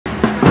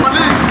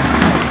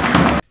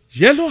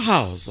Yellow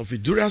House of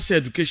IDURIASE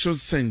Education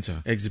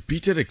Centre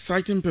exhibited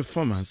exciting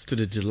performance to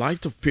the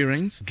delight of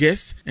parents,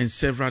 guests, and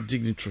several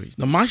dignitaries.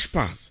 The march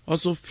past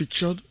also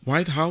featured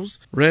White House,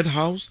 Red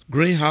House,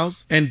 Green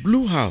House, and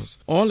Blue House,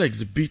 all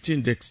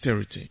exhibiting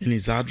dexterity. In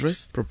his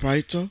address,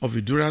 Proprietor of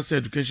IDURIASE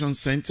Education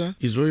Centre,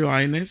 His Royal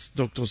Highness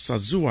Dr.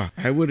 OSazuwa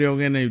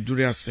Aiwerioghene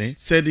IDURIASE,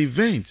 said the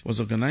event was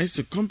organized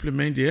to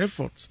complement the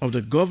efforts of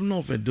the Governor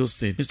of Edo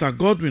State, Mr.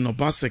 Godwin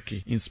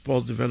Obaseki, in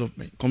sports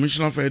development.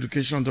 Commissioner for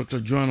Education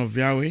Dr. Joan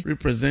Oviawe,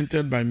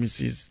 represented by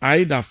Mrs.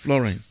 Aida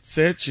Florence,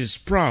 said she is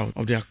proud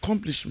of the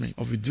accomplishment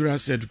of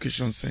IDURIASE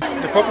Education Centre.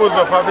 The purpose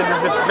of having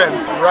this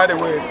event right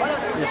away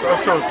is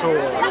also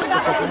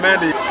to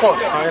complement the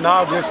sport in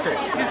our great state.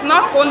 It is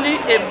not only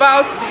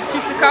about the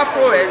physical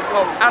prowess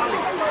of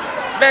athletes,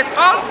 but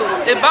also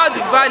about the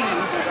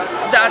values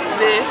that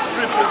they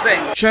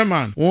represent.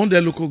 Chairman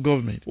Wonde Local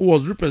Government, who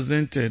was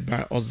represented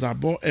by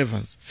Ozabo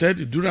Evans, said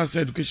the IDURIASE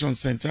Education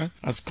Centre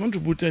has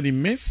contributed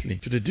immensely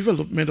to the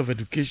development of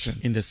education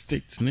in the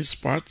state. On his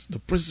part, the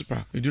principal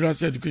of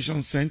IDURIASE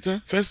Education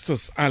Centre,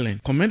 Festus Allen,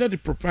 commended the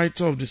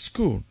proprietor of the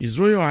school, His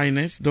Royal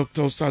Highness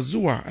Dr.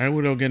 OSazuwa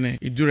Aiwerioghene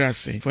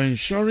IDURIASE, for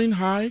ensuring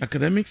high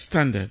academic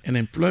standard and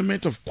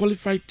employment of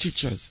qualified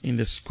teachers in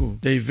the school.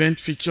 The event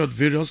featured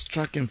various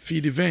track and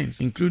field events,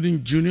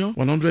 including junior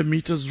 100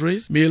 meters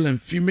race, male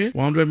and female,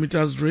 100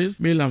 meters race,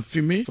 male and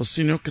female for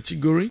senior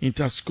category,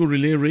 inter-school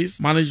relay race,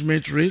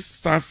 management race,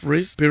 staff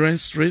race,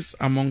 parents race,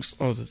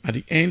 amongst others. At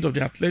the end of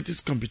the athletics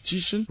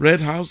competition,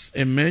 Red House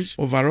emerged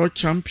overall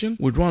champion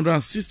with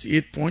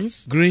 168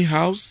 points. Green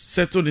House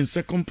settled in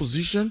second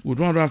position with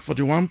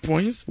 141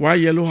 points, while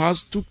Yellow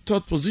House took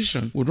third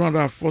position with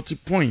 140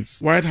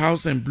 points. White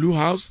House and Blue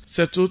House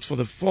settled for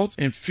the fourth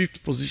and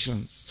fifth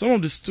positions. Some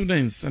of the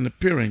students and the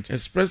parents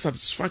expressed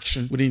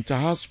satisfaction with the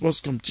inter-house sports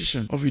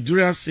competition of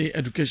IDURIASE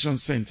Education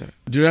Centre.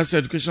 IDURIASE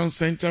Education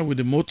Centre, with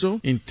the motto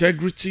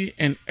Integrity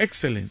and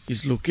Excellence,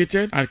 is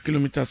located at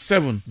Kilometer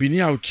 7, Benin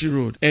Auchi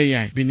Road,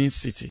 Benin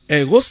City.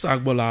 Eghosa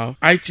Agbonlahor,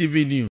 ITV News.